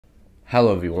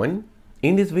Hello everyone.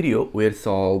 In this video, we'll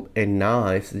solve a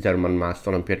nice German Math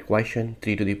Olympiad question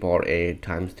 3 to the power a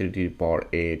times 3 to the power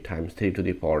a times 3 to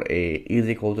the power a is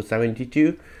equal to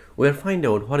 72. We'll find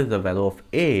out what is the value of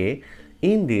a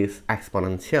in this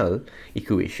exponential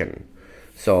equation.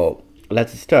 So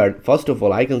let's start. First of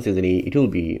all, I consider it will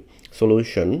be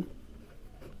solution.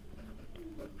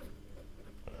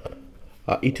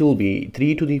 It will be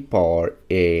 3 to the power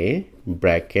a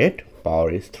bracket power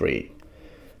is 3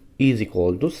 is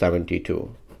equal to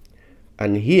 72,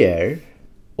 and here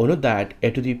we know that a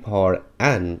to the power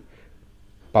n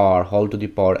power whole to the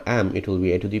power m, it will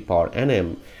be a to the power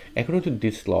nm. According to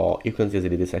this law, you can see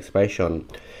this expression,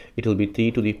 it will be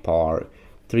 3 to the power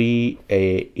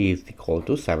 3a is equal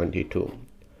to 72.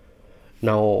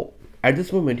 Now at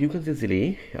this moment you can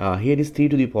see here is 3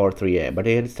 to the power 3a, but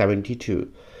here is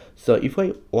 72. So if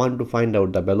I want to find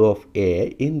out the value of a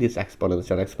in this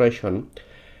exponential expression,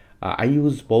 I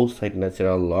use both side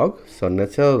natural log. So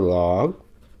natural log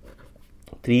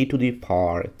 3 to the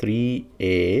power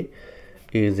 3a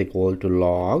is equal to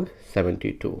log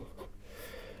 72.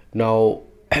 Now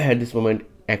at this moment,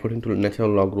 according to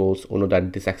natural log rules, we know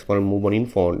that this exponent move on in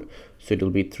front, so it will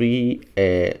be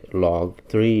 3a log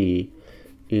 3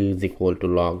 is equal to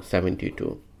log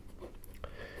 72.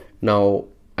 Now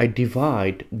I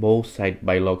divide both sides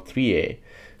by log 3a.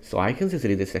 So I can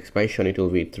say this expression, it will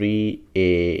be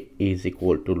 3a is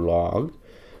equal to log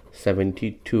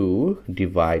 72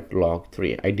 divide log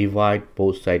 3. I divide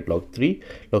both sides log 3.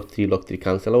 Log 3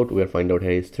 cancel out. We'll find out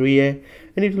here is 3a,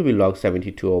 and it will be log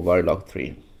 72 over log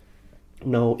 3.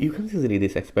 Now you can see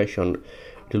this expression,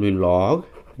 it will be log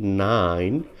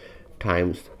 9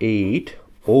 times 8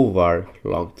 over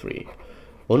log 3.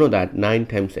 Oh no, that 9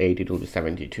 times 8, it will be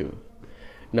 72.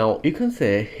 Now you can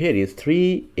say here is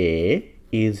 3a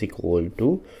is equal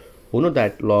to, we know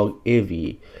that log av,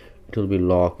 it will be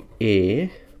log a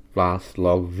plus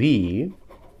log v,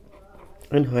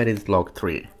 and where is log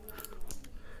 3?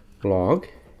 Log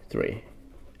 3.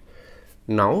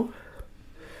 Now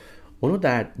we know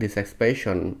that this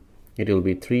expression, it will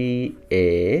be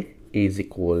 3a is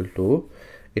equal to,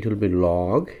 it will be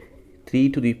log 3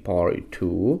 to the power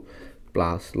 2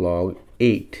 plus log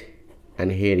 8,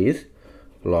 and here is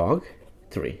log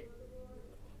 3.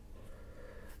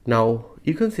 Now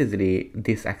you can see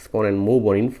this exponent move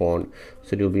on in front,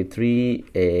 so it will be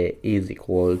 3a is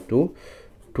equal to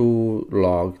 2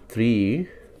 log 3,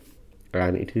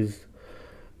 and it is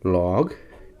log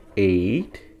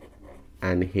 8,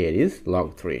 and here is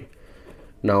log 3.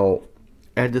 Now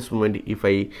at this moment, if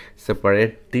I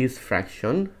separate this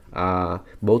fraction,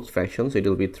 both fractions, it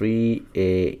will be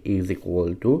 3a is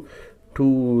equal to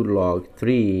 2 log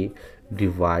 3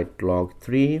 divide log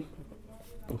 3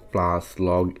 plus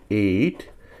log 8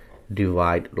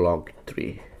 divide log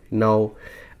 3. Now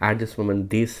at this moment,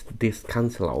 this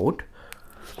cancel out.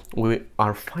 We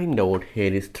are find out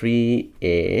here is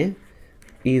 3a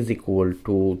is equal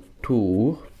to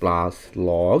 2 plus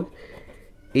log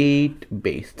 8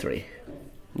 base 3.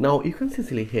 Now you can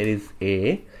see here is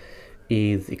a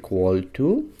is equal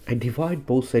to, I divide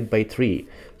both sides by 3,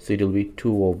 so it will be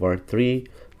 2 over 3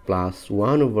 plus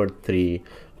 1 over 3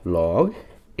 log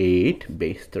 8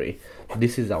 base 3.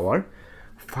 This is our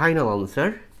final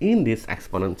answer in this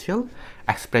exponential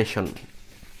expression.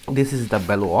 This is the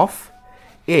value of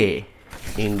a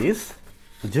in this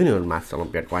Junior Math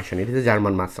Olympiad question. It is a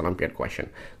German Math Olympiad question.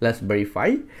 Let's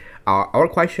verify. Our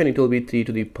question, it will be 3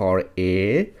 to the power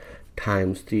a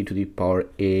times 3 to the power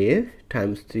a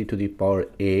times 3 to the power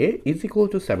a is equal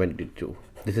to 72.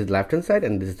 This is left hand side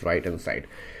and this is right hand side.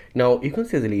 Now you can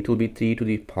see it will be 3 to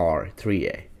the power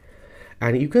 3a,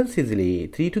 and you can see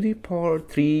 3 to the power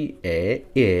 3a,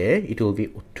 it will be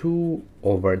 2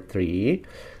 over 3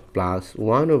 plus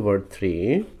 1 over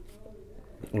 3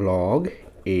 log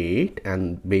 8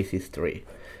 and base is 3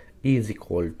 is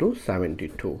equal to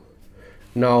 72.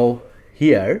 Now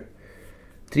here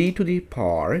 3 to the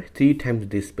power 3 times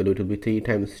this value, it will be 3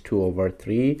 times 2 over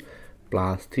 3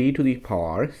 plus 3 to the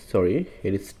power, sorry,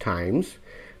 it is times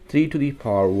 3 to the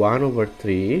power 1 over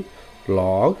 3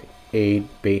 log 8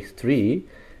 base 3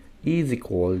 is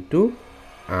equal to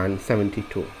and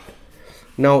 72.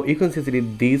 Now you can see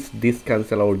this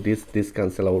cancel out, this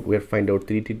cancel out. We'll find out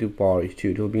 3 to the power 2,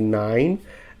 it will be 9,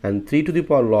 and 3 to the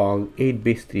power log 8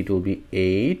 base 3, it will be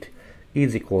 8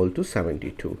 is equal to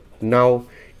 72. Now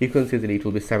you can see it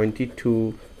will be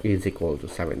 72 is equal to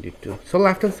 72. So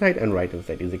left hand side and right hand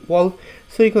side is equal.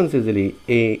 So you can see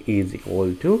a is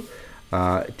equal to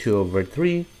 2 over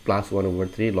 3 plus 1 over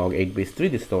 3 log 8 base 3.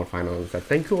 This is our final answer.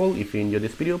 Thank you all. If you enjoyed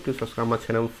this video, please subscribe my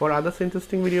channel for other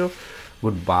interesting video.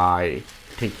 Goodbye.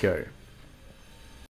 Take care.